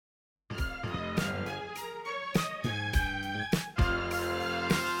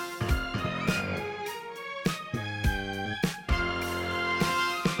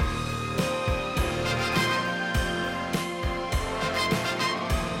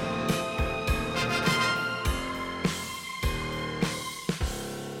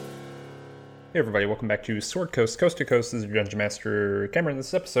Hey everybody, welcome back to Sword Coast, Coast to Coast. This is your Dungeon Master Cameron. This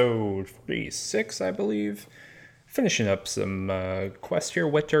is episode 46, I believe. Finishing up some quest here.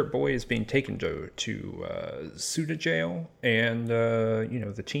 Wet Dirt Boy is being taken to Suda Jail, and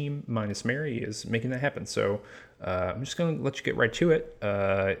the team minus Mary is making that happen. So I'm just gonna let you get right to it.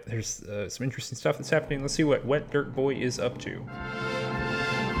 There's some interesting stuff that's happening. Let's see what Wet Dirt Boy is up to.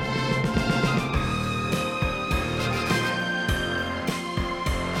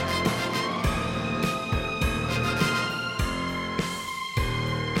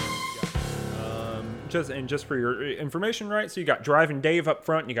 Just for your information, right? So you got Driving Dave up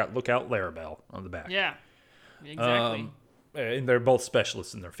front, and you got Lookout Larabelle on the back. Yeah, exactly. And they're both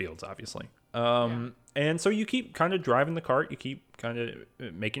specialists in their fields, obviously. And so you keep kind of driving the cart. You keep kind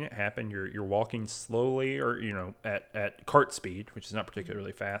of making it happen. You're walking slowly, or at cart speed, which is not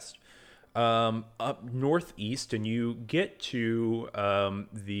particularly fast. Up northeast, and you get to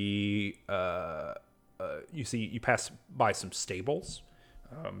you pass by some stables.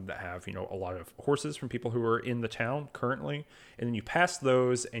 That have a lot of horses from people who are in the town currently, and then you pass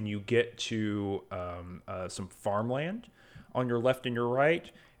those and you get to some farmland on your left and your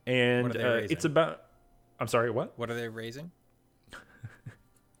right, and it's about. I'm sorry, what? What are they raising?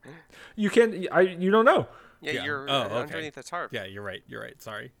 You don't know. Yeah, you're okay. underneath the tarp. Yeah, you're right.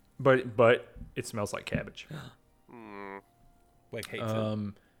 Sorry. But it smells like cabbage. Wake hates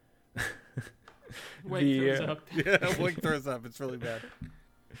it. Wait, throws up. Yeah, Wake throws up. It's really bad.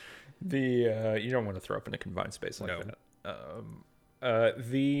 You don't want to throw up in a confined space like that.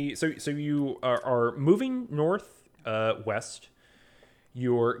 So you are moving north west.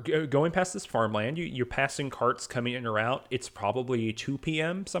 You're going past this farmland. You're passing carts coming in or out. It's probably 2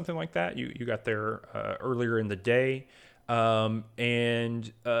 p.m., something like that. You got there earlier in the day,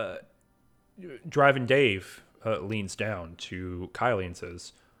 and Driving Dave leans down to Kylie and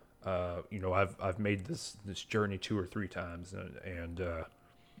says, I've made this journey 2 or 3 times, and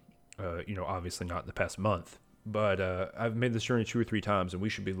obviously not in the past month, but I've made this journey 2 or 3 times, and we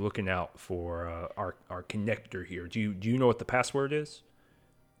should be looking out for our connector here. Do you know what the password is?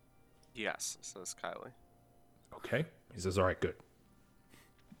 Yes, says Kylie. Okay. He says, all right, good.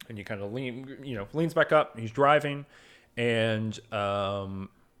 And you kind of leans back up. He's driving, and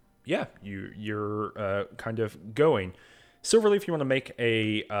you're kind of going. Silverleaf, you want to make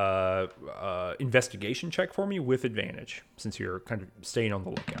a investigation check for me with advantage, since you're kind of staying on the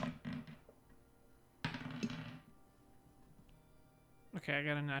lookout. Okay, I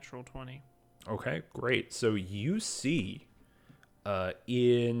got a natural 20. Okay, great. So you see, now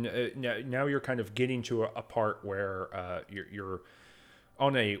you're kind of getting to a part where you're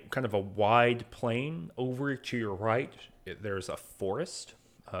on a kind of a wide plain. Over to your right, there's a forest.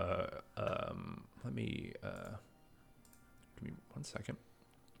 Let me. Give me 1 second.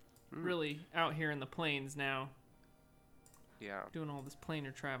 Really out here in the plains now. Yeah. Doing all this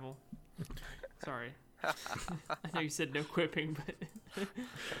planar travel. Sorry. I know you said no quipping, but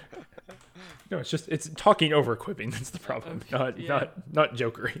No, it's talking over quipping. That's the problem. Okay, Not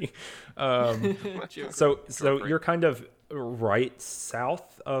jokery. Joker. So you're kind of right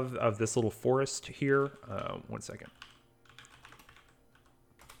south of this little forest here. 1 second.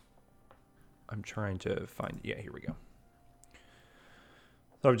 I'm trying to find. Yeah, here we go.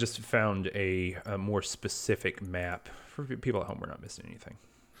 So I've just found a more specific map. For people at home, we're not missing anything.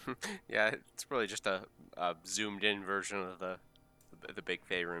 Yeah, it's really just a zoomed in version of the big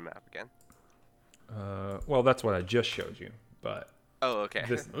Faerun map again. Well, that's what I just showed you. But Oh, okay.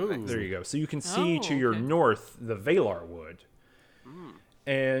 there you go. So you can see to your okay. north the Valar Wood.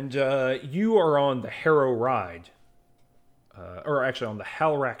 And you are on the Harrow Ride. Or actually on the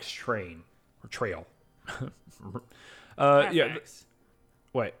Halrax train. Or trail. Half-axe.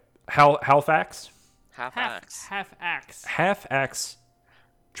 Wait, Halifax? Half-axe. Half-axe. Half-axe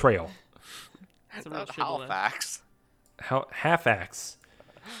trail. That's a real Not shibboleth. Halifax. Half-axe.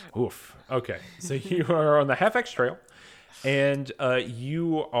 Oof. Okay, so you are on the Half-axe trail, and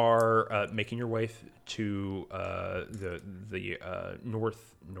you are making your way to the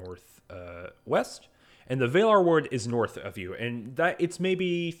northwest, and the Valar Wood is north of you, and that it's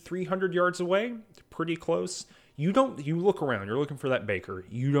maybe 300 yards away, pretty close. You look around, you're looking for that baker.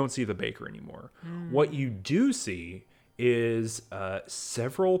 You don't see the baker anymore. What you do see is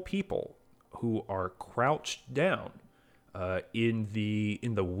several people who are crouched down in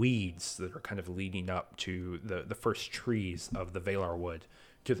the weeds that are kind of leading up to the first trees of the Valar Wood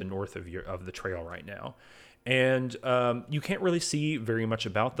to the north of the trail right now. And you can't really see very much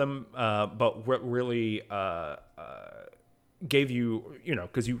about them, but what really gave you,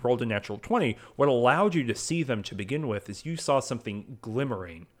 because you rolled a natural 20, what allowed you to see them to begin with is you saw something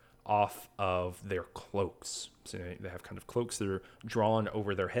glimmering off of their cloaks. So they have kind of cloaks that are drawn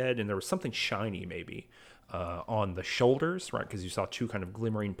over their head, and there was something shiny maybe on the shoulders, right? Because you saw two kind of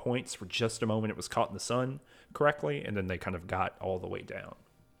glimmering points for just a moment. It was caught in the sun correctly, and then they kind of got all the way down.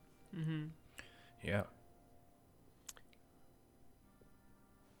 Mm-hmm. Yeah.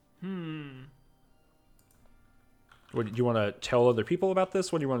 What do you want to tell other people about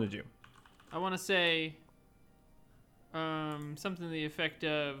this? What do you want to do? I want to say something to the effect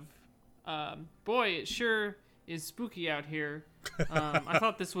of, boy, it sure is spooky out here. I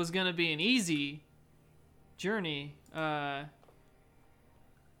thought this was going to be an easy journey, but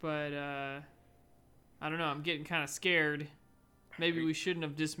I don't know. I'm getting kind of scared. Maybe we shouldn't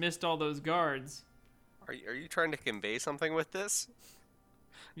have dismissed all those guards. Are you trying to convey something with this?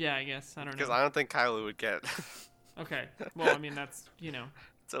 Yeah, I guess. I don't know. Because I don't think Kylo would get it. Okay. Well, I mean, that's,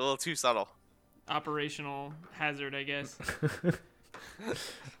 It's a little too subtle. operational hazard, I guess.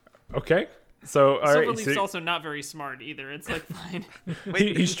 Okay. So, all right. Silverleaf's So also not very smart either. It's like fine.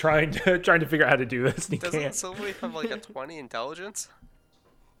 he's trying to figure out how to do this, and he Doesn't can't. Silverleaf have like a 20 intelligence?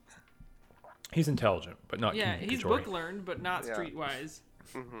 He's intelligent, but not Yeah, he's communicatory. book learned, but not Yeah. streetwise.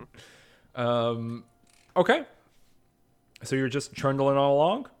 Okay. So you're just trundling all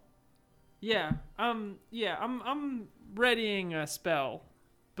along? Yeah. I'm readying a spell,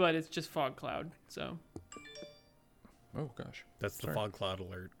 but it's just fog cloud. So Oh gosh. That's the fog cloud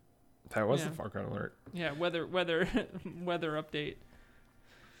alert. That was Yeah. the far cry alert. yeah, weather weather update.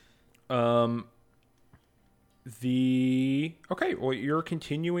 Okay, well you're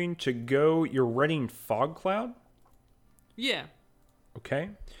continuing to go, you're running fog cloud. Yeah.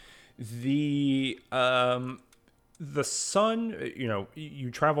 Okay. The sun,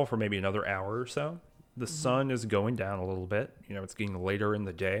 you travel for maybe another hour or so. The sun is going down a little bit. It's getting later in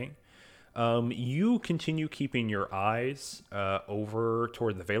the day. You continue keeping your eyes over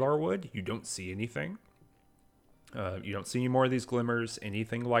toward the Valar Wood. You don't see anything. You don't see any more of these glimmers,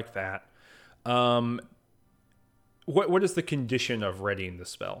 anything like that. What is the condition of readying the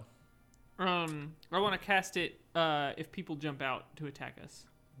spell? I want to cast it if people jump out to attack us.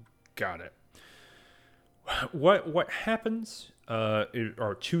 Got it. What happens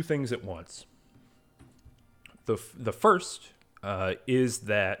are two things at once. The first is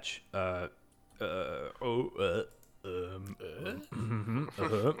that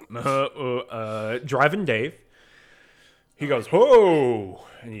driving Dave, he goes, whoa,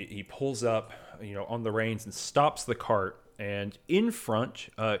 and he pulls up on the reins and stops the cart, and in front,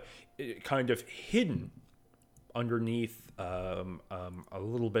 kind of hidden underneath a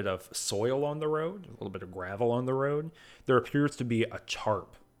little bit of soil on the road, a little bit of gravel on the road, there appears to be a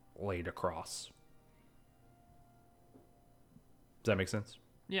tarp laid across. Does that make sense?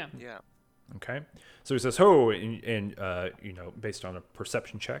 Yeah. Yeah. Okay. So he says, "Oh," and based on a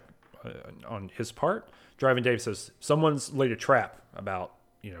perception check on his part, Driving Dave says, "Someone's laid a trap about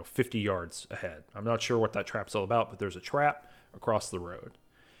 50 yards ahead. I'm not sure what that trap's all about, but there's a trap across the road."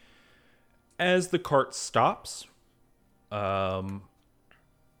 As the cart stops, I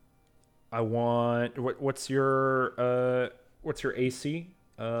want what's your AC?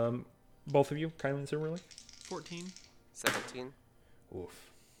 Both of you, Kylie and Silverleaf? 14. 17.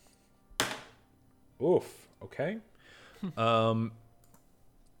 Oof. Okay. Whoop,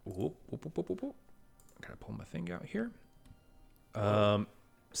 whoop, whoop, whoop, whoop. Gotta pull my thing out here.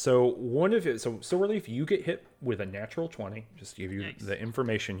 So one of it. So Silverleaf, you get hit with a natural 20. Just to give you Yikes. the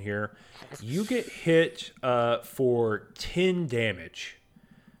information here. You get hit for 10 damage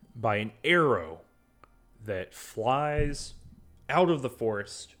by an arrow that flies out of the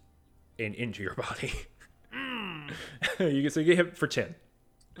forest and into your body. So you get hit for 10.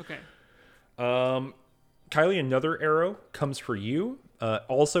 Okay. Kylie, another arrow comes for you.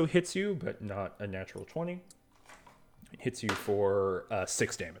 Also hits you, but not a natural 20. It hits you for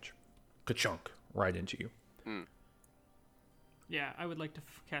 6 damage. Ka-chunk. Right into you. Yeah, I would like to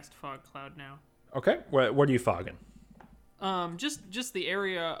cast fog cloud now. Okay. What are you fogging? Just the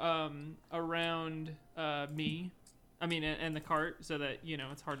area around me. I mean, and the cart, so that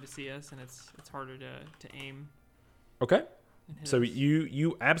it's hard to see us and it's harder to aim. Okay. And hit So us.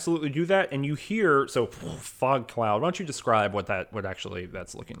 you absolutely do that, and you hear fog cloud. Why don't you describe what actually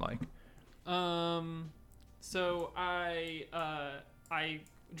that's looking like? So I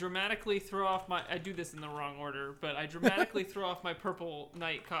dramatically throw off I do this in the wrong order, but I dramatically throw off my purple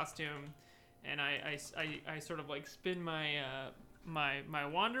knight costume, and I sort of like spin my my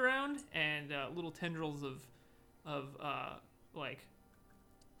wand around, and little tendrils of like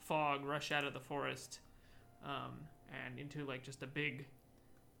fog rush out of the forest, and into like just a big,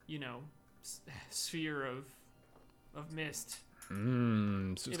 sphere of mist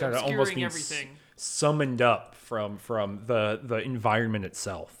So it's It kind of almost obscuring being everything. summoned up from the environment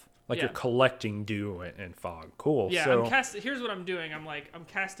itself, like Yeah. you're collecting dew and fog. Cool. Yeah, So here's what I'm doing. I'm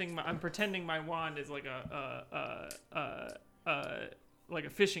pretending my wand is like a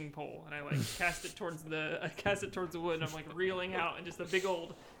fishing pole, and I cast it towards the wood, and I'm like reeling out, and just a big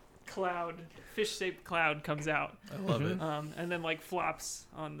old cloud, fish-shaped cloud comes out, I love it. and then flops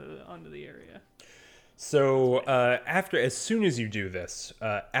onto the area. So as soon as you do this,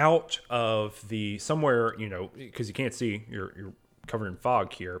 out of somewhere, because you can't see, you're covered in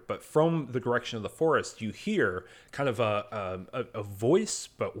fog here, but from the direction of the forest, you hear kind of a voice,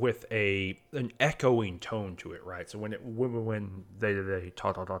 but with an echoing tone to it, right? So when they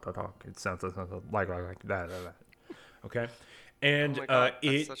talk, it sounds like that. Okay, and Oh my God,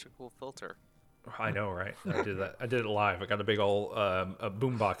 that's such a cool filter. I know, right? I did that. I did it live. I got a big old a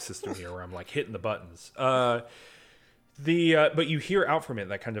boombox system here where I'm hitting the buttons. But you hear out from it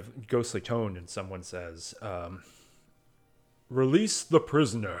that kind of ghostly tone, and someone says, "Release the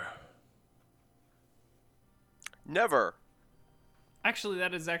prisoner." Never. Actually,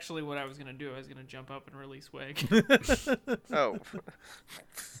 that is actually what I was gonna do. I was gonna jump up and release Weg. Oh.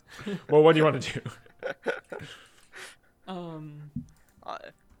 Well, what do you want to do?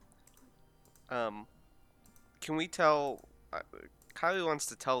 Can we tell? Kylie wants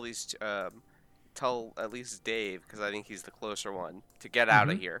to tell tell at least Dave, because I think he's the closer one, to get out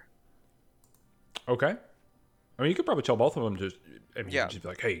of here. Okay. I mean, you could probably tell both of them. You could just be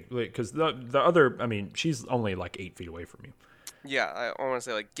like, "Hey," because the other. I mean, she's only 8 feet away from you. Yeah, I want to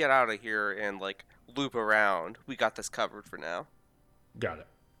say get out of here and loop around. We got this covered for now. Got it.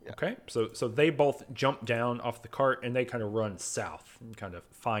 Yeah. Okay, so they both jump down off the cart and they kind of run south and kind of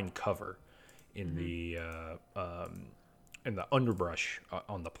find cover in the underbrush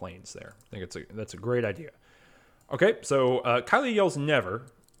on the plains there. I think that's a great idea. Okay, so Kylie yells never,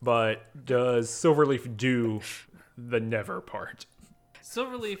 but does Silverleaf do the never part?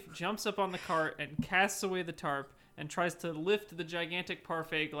 Silverleaf jumps up on the cart and casts away the tarp and tries to lift the gigantic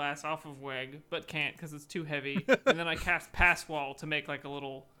parfait glass off of Weg, but can't because it's too heavy. And then I cast Pass Wall to make a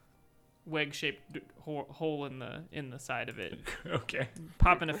little Weg-shaped hole in the side of it. Okay.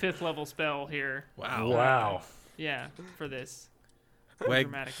 Popping a 5th level spell here. Wow. Yeah, for this Weg,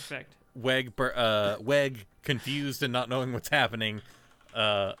 dramatic effect. Weg, confused and not knowing what's happening,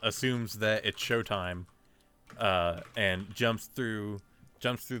 assumes that it's showtime, and jumps through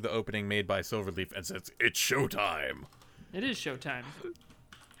the opening made by Silverleaf and says, "It's showtime." It is showtime.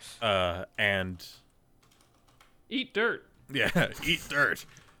 And Eat dirt. yeah, eat dirt.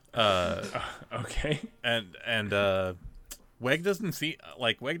 Okay. And Weg doesn't see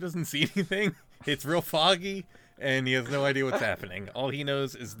anything. It's real foggy, and he has no idea what's happening. All he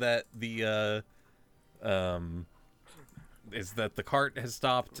knows is that the cart has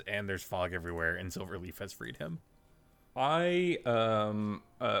stopped and there's fog everywhere, and Silverleaf has freed him.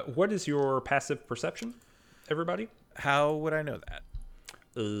 What is your passive perception, everybody? How would I know that?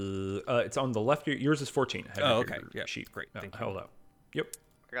 It's on the left. Yours is 14. I have Oh, your okay. Yeah, sheet. great. Thank you. Hold up. Yep.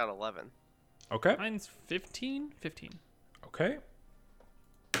 I got 11. Okay. Mine's 15? 15. Okay.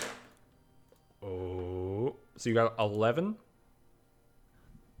 Oh, so you got 11,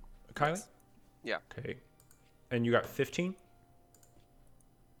 Kylie? Yeah. Okay. And you got 15,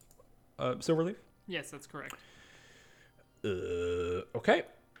 Silverleaf? Yes, that's correct. Okay.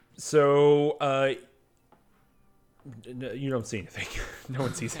 So, you don't see anything. No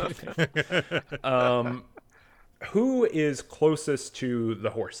one sees anything. Who is closest to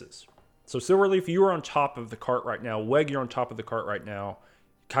the horses? So, Silverleaf, you are on top of the cart right now. Weg, you're on top of the cart right now.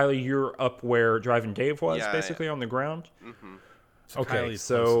 Kylie, you're up where Driving Dave was, basically on the ground. Mm-hmm. So Okay, Kylie's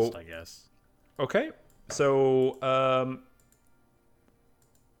so closest, I guess. Okay, so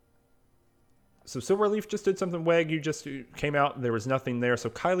Silverleaf just did something. Weg, you just came out and there was nothing there. So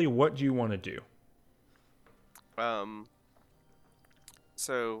Kylie, what do you want to do?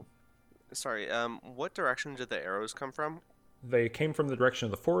 So, sorry. What direction did the arrows come from? They came from the direction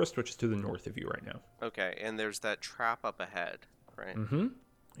of the forest, which is to the north of you right now. Okay, and there's that trap up ahead, right? Mm-hmm.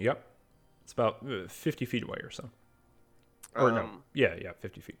 Yep. It's about 50 feet away or so. Or no. Yeah,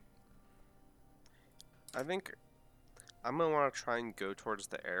 50 feet. I think I'm gonna want to try and go towards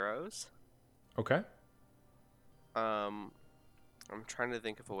the arrows. Okay. I'm trying to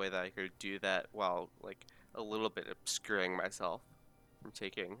think of a way that I could do that while a little bit obscuring myself from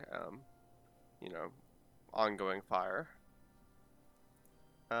taking ongoing fire.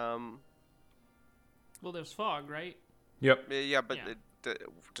 Well, there's fog, right? Yep. Yeah, but Yeah.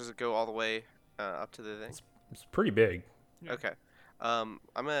 Does it go all the way up to the thing? It's pretty big. Yeah. Okay. I'm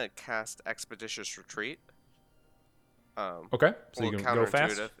gonna cast Expeditious Retreat. Okay, so a you little can go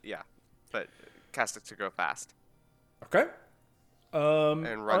fast. counterintuitive. Yeah, but cast it to go fast Okay. and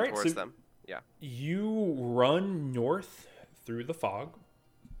run all right, towards so them. Yeah. you run north through the fog.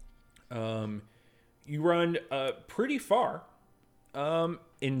 You run pretty far, and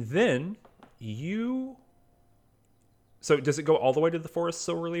then you. So does it go all the way to the forest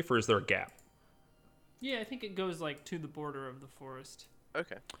Silverleaf, or is there a gap? Yeah, I think it goes like to the border of the forest.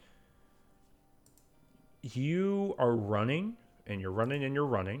 Okay. You are running, and you're running, and you're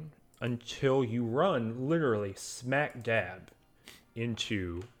running until you run literally smack dab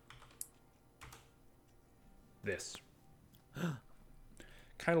into this.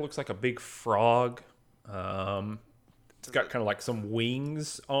 Kind of looks like a big frog. It's got kind of like some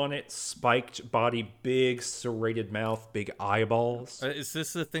wings on it, spiked body, big serrated mouth, big eyeballs. Is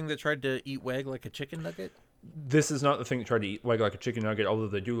this the thing that tried to eat Weg like a chicken nugget? This is not the thing that tried to eat like a chicken nugget, although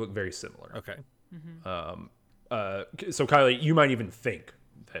they do look very similar. Okay. So Kylie, you might even think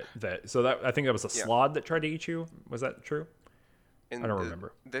that. So that I think that was a Yeah. slod that tried to eat you. Was that true? And I don't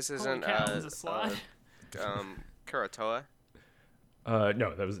remember. This Holy isn't cow, it's a slide. Kuratoa.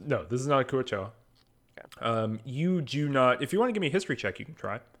 No, this is not a Kuochoa. Okay. You do not. If you want to give me a history check, you can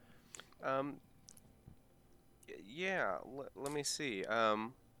try. Yeah. Let me see.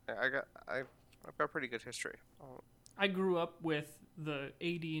 I've got pretty good history. I grew up with the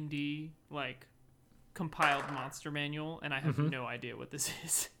AD&D like compiled monster manual, and I have no idea what this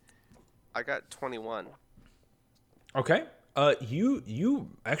is. I got 21. Okay. You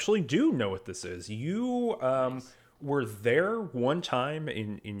actually do know what this is. You were there one time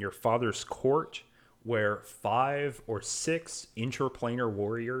in your father's court where 5 or 6 interplanar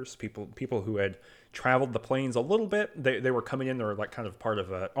warriors, people who had traveled the planes a little bit, they were coming in. They were like kind of part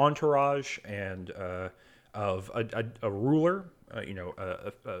of an entourage and of a ruler,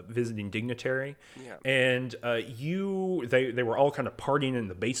 a visiting dignitary. Yeah. And they were all kind of partying in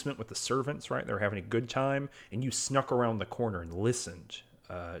the basement with the servants, right? They were having a good time, and you snuck around the corner and listened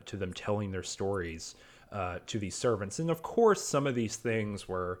to them telling their stories to these servants. And of course, some of these things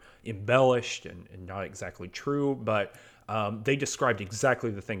were embellished and not exactly true, but they described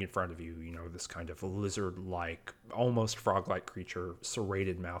exactly the thing in front of you. This kind of lizard-like, almost frog-like creature,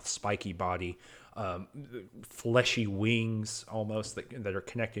 serrated mouth, spiky body, fleshy wings almost that are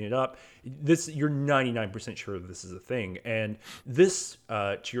connecting it up. You're 99% sure this is a thing. And this,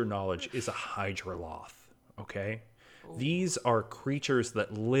 to your knowledge, is a hydroloth, okay? These are creatures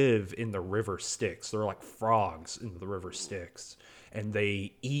that live in the river Styx. They're like frogs in the river Styx. And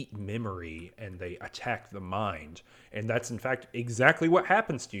they eat memory and they attack the mind. And that's, in fact, exactly what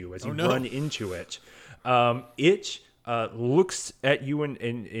happens to you as you run into it. It looks at you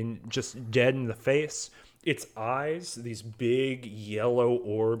and just dead in the face. Its eyes, these big yellow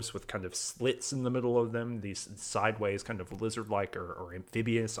orbs with kind of slits in the middle of them, these sideways kind of lizard-like or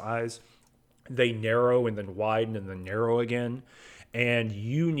amphibious eyes, they narrow and then widen and then narrow again. And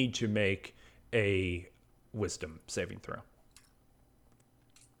you need to make a wisdom saving throw.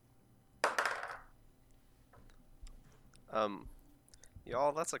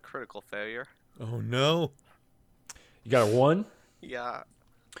 Y'all, that's a critical failure. Oh no. You got a 1? Yeah.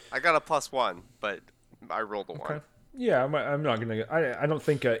 I got a +1, but I rolled a 1. Okay. Yeah, I'm not gonna. I don't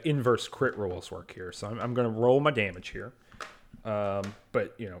think inverse crit rules work here, so I'm gonna roll my damage here.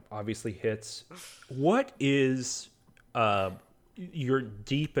 But obviously hits. What is your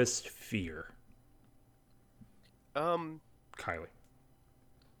deepest fear, Kylie?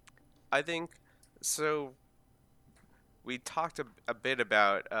 I think so. We talked a bit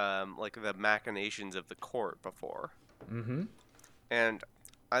about like the machinations of the court before. Mm-hmm. And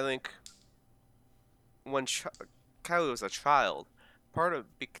I think when Kylie was a child, part of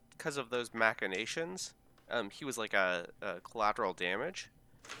because of those machinations, he was like a collateral damage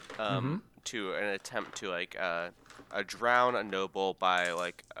to an attempt to like drown a noble by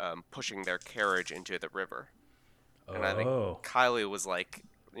like pushing their carriage into the river. And I think Kylie was like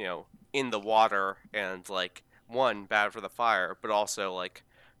in the water and like bad for the fire, but also like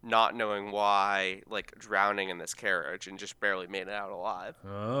not knowing why, like drowning in this carriage and just barely made it out alive.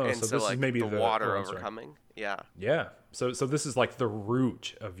 Oh, and so this like, is maybe the water I'm sorry. overcoming. Yeah. Yeah. So this is like the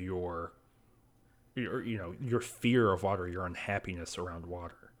root of your fear of water, your unhappiness around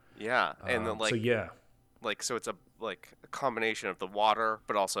water. Yeah, and then like so it's a combination of the water,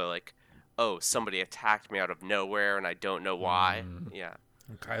 but also like, oh, somebody attacked me out of nowhere and I don't know why. Yeah.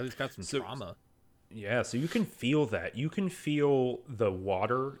 Kylie's got some trauma. Yeah, so you can feel that. You can feel the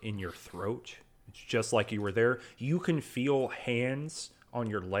water in your throat. It's just like you were there. You can feel hands on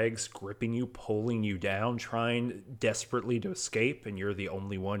your legs, gripping you, pulling you down, trying desperately to escape, and you're the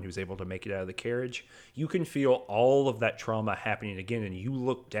only one who's able to make it out of the carriage. You can feel all of that trauma happening again, and you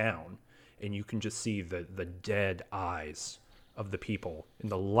look down, and you can just see the dead eyes of the people in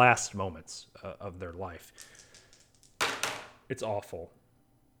the last moments of their life. It's awful.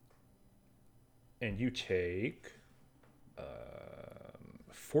 And you take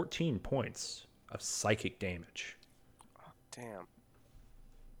 14 points of psychic damage. Damn.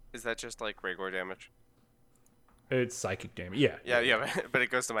 Is that just like regular damage? It's psychic damage. Yeah. Yeah, but it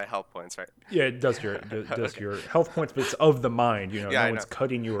goes to my health points, right? Yeah, it does your your health points, but it's of the mind. You know, Yeah, no I one's know.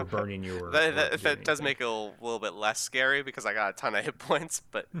 cutting you or burning you. Or That doing does anything. make it a little bit less scary because I got a ton of hit points,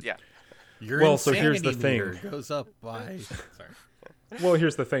 but yeah. Your Well, so here's the insanity thing. meter goes up by. Sorry. Well,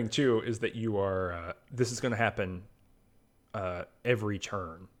 here's the thing too: is that you are. This is going to happen every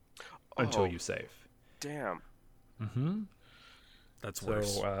turn until Oh. you save. Damn. That's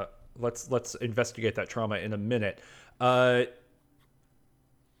worse. So let's investigate that trauma in a minute.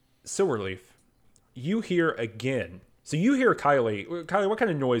 Silverleaf, you hear again. So you hear Kylie. Kylie, what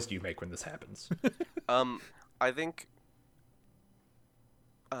kind of noise do you make when this happens? I think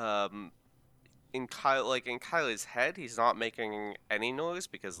in Kylie's head, he's not making any noise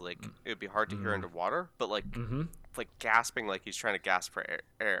because like it would be hard to hear underwater, but like gasping like he's trying to gasp for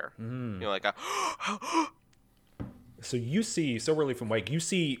air. You know, like a So you see Silverleaf and Wake. You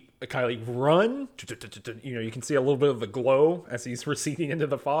see Kylie run. You know, you can see a little bit of the glow as he's receding into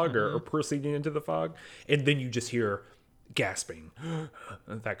the fog or proceeding into the fog, and then you just hear gasping,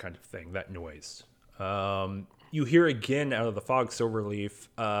 that kind of thing, that noise. You hear again out of the fog,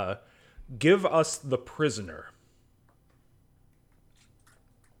 Silverleaf. Give us the prisoner.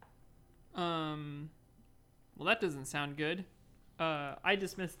 Well, that doesn't sound good. I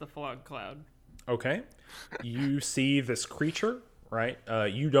dismiss the fog cloud. Okay. You see this creature, right?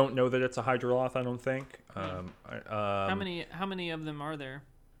 You don't know that it's a Hydroloth, I don't think. How many of them are there?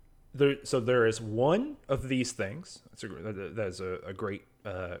 So there is one of these things. That is a great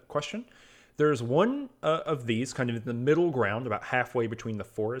question. There's one of these kind of in the middle ground, about halfway between the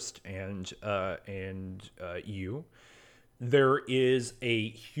forest and you. There is a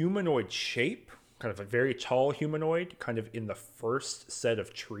humanoid shape, kind of a very tall humanoid, kind of in the first set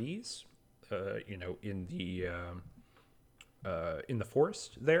of trees. In the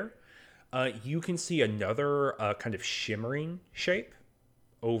forest there. You can see another kind of shimmering shape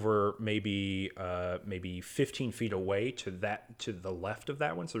over maybe 15 feet away to the left of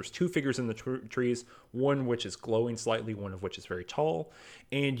that one. So there's two figures in the trees, one which is glowing slightly, one of which is very tall,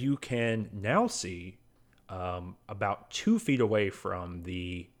 and you can now see about 2 feet away from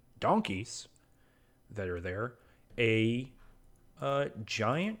the donkeys that are there a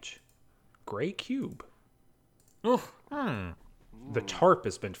giant gray cube. Oh, The tarp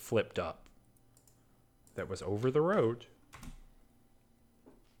has been flipped up. That was over the road.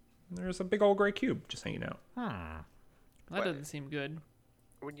 There's a big old gray cube just hanging out. that What? doesn't seem good.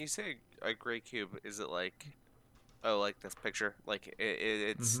 when you say a gray cube, is it like, oh, like this picture? Like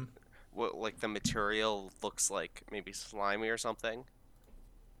it's what, like the material looks like maybe slimy or something?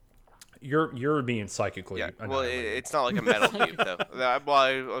 You're being psychically. Yeah. Well, annihilated. it's not like a metal cube though. Well,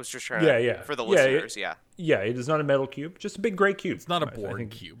 I was just trying Yeah, to, yeah. for the Yeah, it- listeners, yeah. Yeah, it is not a metal cube, just a big gray cube. It's not a I board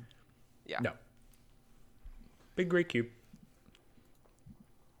think- cube. Yeah. No. Big gray cube.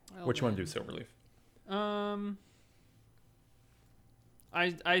 Well, Which one then. do Silverleaf?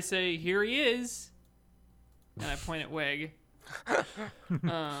 I say here he is, and I point at Weg.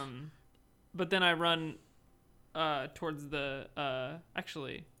 But then I run towards the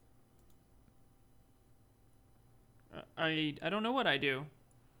actually. I don't know what I do.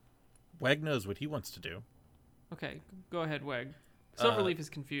 Weg knows what he wants to do. Okay, go ahead, Weg. Silverleaf is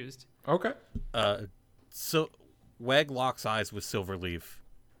confused. Okay. So Weg locks eyes with Silverleaf,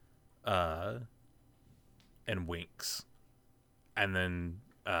 and winks, and then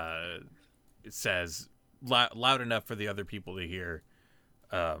it says loud enough for the other people to hear,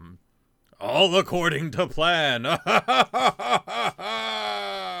 "All according to plan."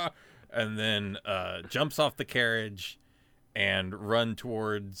 And then jumps off the carriage and run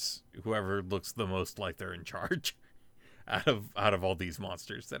towards whoever looks the most like they're in charge out of all these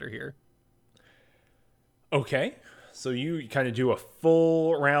monsters that are here. Okay. So you kind of do a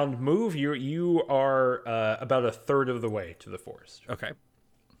full round move. You are about a third of the way to the forest. Okay.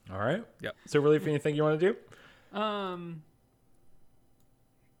 All right. Yep. Silverleaf, anything you want to do?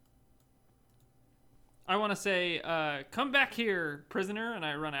 I want to say, "Come back here, prisoner!" And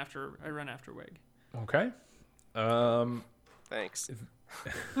I run after Weg. Okay. Thanks.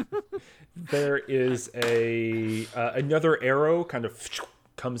 There is a another arrow kind of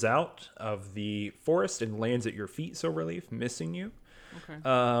comes out of the forest and lands at your feet, Silverleaf, missing you. Okay.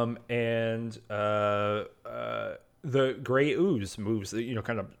 And the gray ooze moves,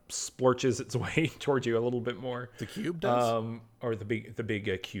 kind of splurches its way towards you a little bit more. The cube does. Or the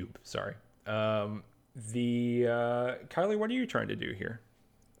big cube. Sorry. Kylie, what are you trying to do here?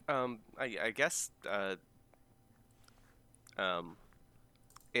 I guess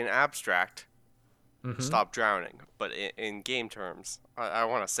in abstract, stop drowning, but in game terms, I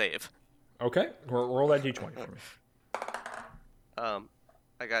want to save. Okay, roll that d20 for me. I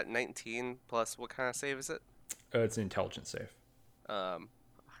got 19 plus what kind of save is it? It's an intelligence save. I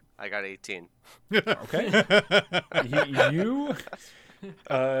got 18. Okay. you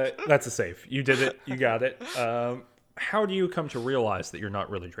that's a save. You did it. You got it. How do you come to realize that you're not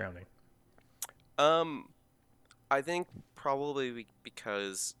really drowning? I think probably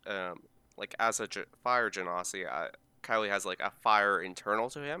because, like, as a fire genasi, Kylie has, like, a fire internal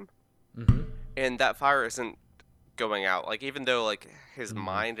to him. Mm-hmm. And that fire isn't going out. Like, even though, like, his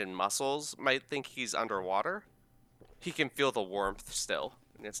mind and muscles might think he's underwater, he can feel the warmth still,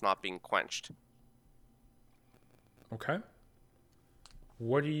 and it's not being quenched. Okay.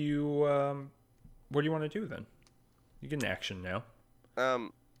 What do you want to do then? You get an action now.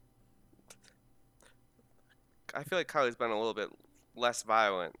 I feel like Kylie's been a little bit less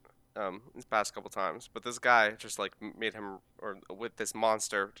violent these past couple times, but this guy just like made him, or with this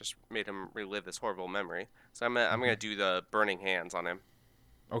monster, just made him relive this horrible memory. So I'm gonna do the burning hands on him.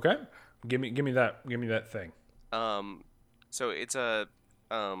 Okay. Give me that thing. So it's a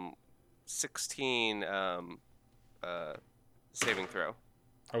 16 saving throw,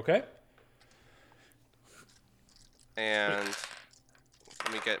 Okay. and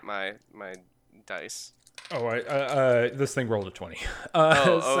let me get my dice. Oh, this thing rolled a 20.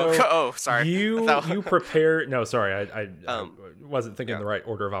 Sorry. You prepare. No, sorry, I wasn't thinking yeah. the right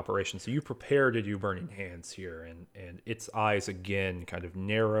order of operations. So you prepare to do burning hands here, and its eyes again kind of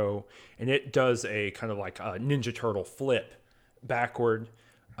narrow, and it does a kind of like a Ninja Turtle flip backward,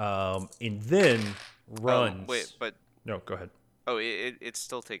 and then runs. Wait, but no, go ahead. oh, it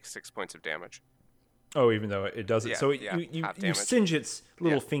still takes 6 points of damage. Oh, even though it does it, Yeah, so yeah, you half damage. singe its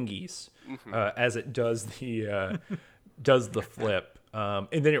little Yeah. fingies as it does the flip, and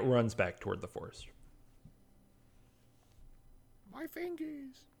then it runs back toward the forest. My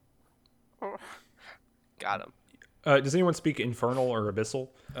fingers. Got him. Does anyone speak Infernal or Abyssal?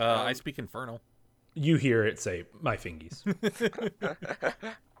 I speak Infernal. You hear it say "my fingies"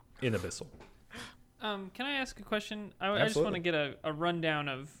 in Abyssal. Can I ask a question? I just want to get a rundown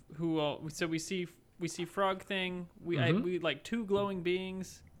of who all. So we see Frog Thing. We like two glowing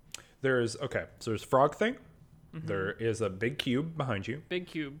beings. There's Frog Thing. There is a big cube behind you. Big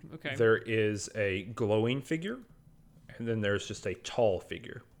cube. Okay. There is a glowing figure, and then there's just a tall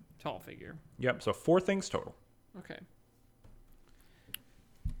figure. Tall figure. Yep. So 4 things total. Okay.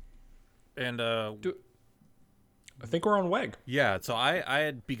 And I think we're on Weg. yeah, so I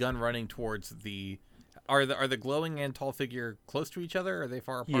had begun running towards the. Are the glowing and tall figure close to each other? Or are they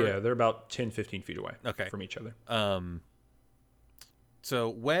far apart? Yeah, they're about 10, 15 feet away. Okay. From each other. So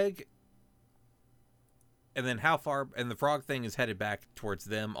Weg, and then how far? And the frog thing is headed back towards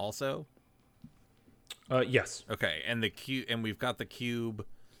them also. Yes. Okay, and the cube, and we've got the cube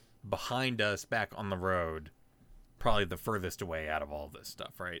behind us back on the road, probably the furthest away out of all this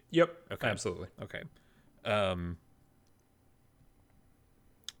stuff, right? Yep. Okay. Absolutely. Okay.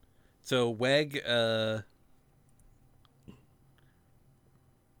 So Weg,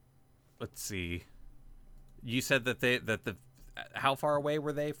 let's see. You said that how far away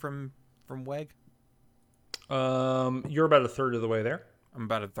were they from Weg? You're about a third of the way there. I'm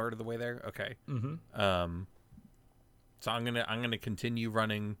about a third of the way there. Okay. Mm-hmm. So I'm gonna continue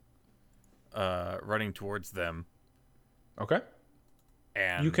running towards them. Okay.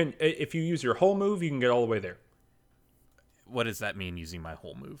 And You can, if you use your whole move, you can get all the way there. What does that mean? Using my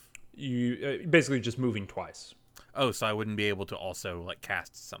whole move? You basically just moving twice. Oh, so I wouldn't be able to also like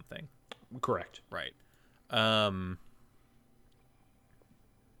cast something, Correct. right?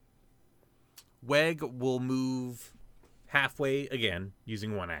 Weg will move halfway again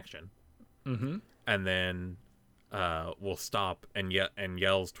using one action, and then will stop and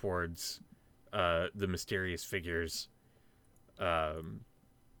yells towards the mysterious figures.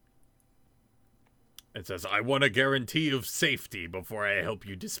 It says, "I want a guarantee of safety before I help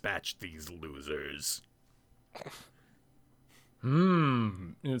you dispatch these losers."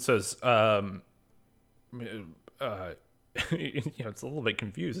 It says, it's a little bit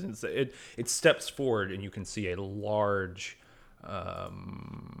confusing. It steps forward, and you can see a large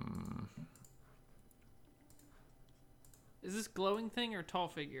Is this glowing thing or tall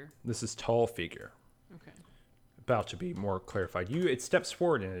figure? This is tall figure. Okay. About to be more clarified. It steps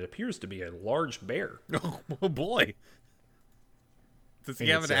forward and it appears to be a large bear. Oh boy. Does he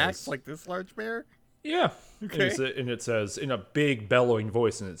And have it an axe says- like this large bear? Yeah. Okay. And it says, in a big bellowing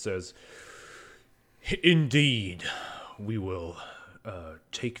voice, and it says, "Indeed, we will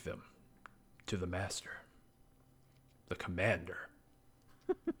take them to the master, the commander,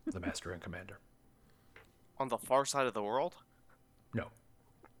 the master and commander." On the far side of the world? No.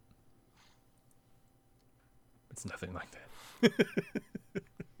 It's nothing like that.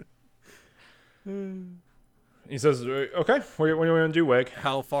 He says, "Okay, what do you want to do, Weg?"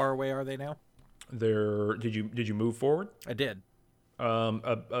 How far away are they now? Did you move forward? I did. You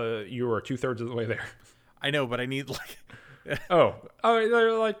are 2/3 of the way there. I know, but I need like Oh,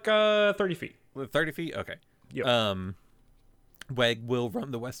 they're like 30 feet. 30 feet. Okay. Yep. Weg will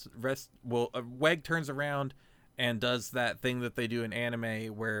run the rest. Weg turns around and does that thing that they do in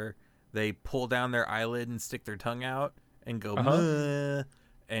anime where they pull down their eyelid and stick their tongue out and go, "Muh,"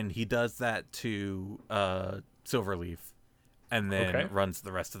 and he does that to Silverleaf, and then Okay. runs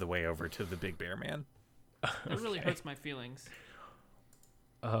the rest of the way over to the big bear man. That really hurts my feelings.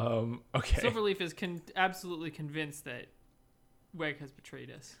 Okay. Silverleaf is absolutely convinced that Weg has betrayed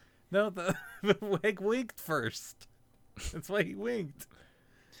us. No, the Weg winked first. That's why he winked.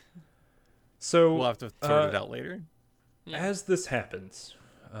 So We'll have to sort it out later. Yeah. as this happens,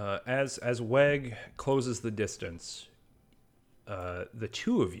 as Weg closes the distance, the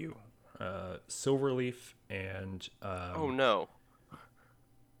two of you, Silverleaf and Oh no.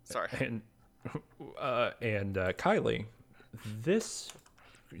 Sorry. and Kylie,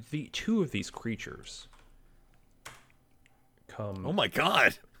 the two of these creatures come Oh my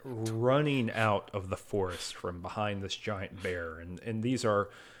god. running out of the forest from behind this giant bear, and these are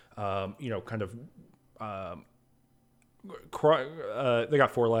kind of they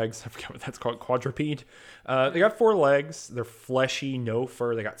got 4 legs. I forget what that's called, quadruped. They got 4 legs. They're fleshy, no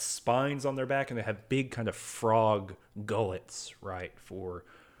fur. They got spines on their back, and they have big kind of frog gullets, right, for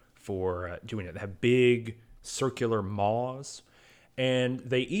doing it. They have big circular maws, and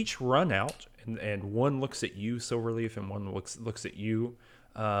they each run out, and one looks at you, Silverleaf, and one looks at you,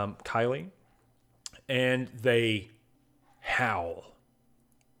 Kylie, and they howl.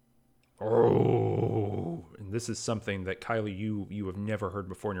 Oh, and this is something that Kylie, you have never heard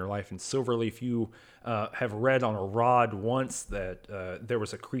before in your life. And Silverleaf, you have read on a rod once that there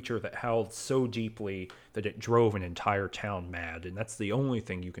was a creature that howled so deeply that it drove an entire town mad. And that's the only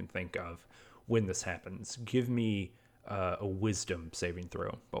thing you can think of when this happens. Give me a wisdom saving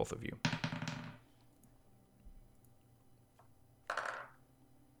throw, both of you.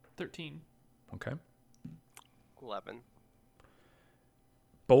 13. Okay. 11.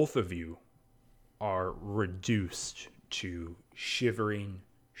 Both of you are reduced to shivering,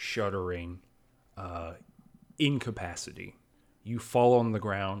 shuddering, incapacity. You fall on the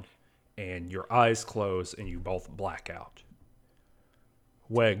ground, and your eyes close, and you both black out.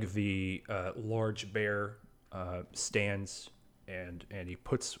 Weg, the large bear, stands, and he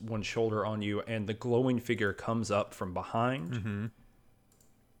puts one shoulder on you, and the glowing figure comes up from behind. Mm-hmm.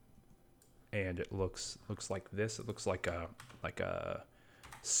 And it looks like this. It looks like a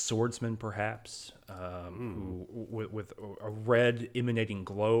swordsman, perhaps, who with a red emanating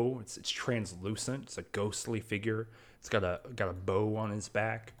glow. It's translucent. It's a ghostly figure. It's got a bow on his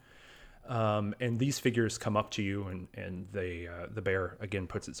back. And these figures come up to you, and the bear again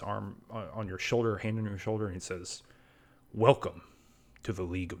puts its arm on your shoulder, hand on your shoulder, and he says, "Welcome to the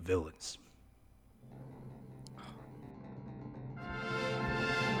League of Villains."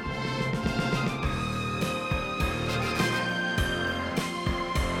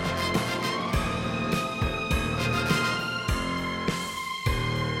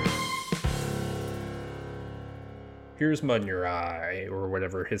 Here's Mud in Your Eye, or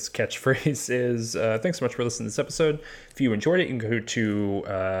whatever his catchphrase is. Thanks so much for listening to this episode. If you enjoyed it, you can go to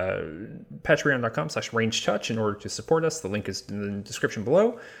patreon.com/rangetouch in order to support us. The link is in the description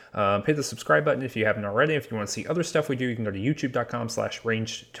below. Hit the subscribe button if you haven't already. If you want to see other stuff we do, you can go to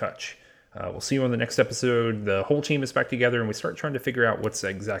youtube.com/rangetouch. We'll see you on the next episode. The whole team is back together, and we start trying to figure out what's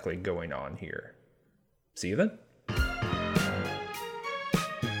exactly going on here. See you then.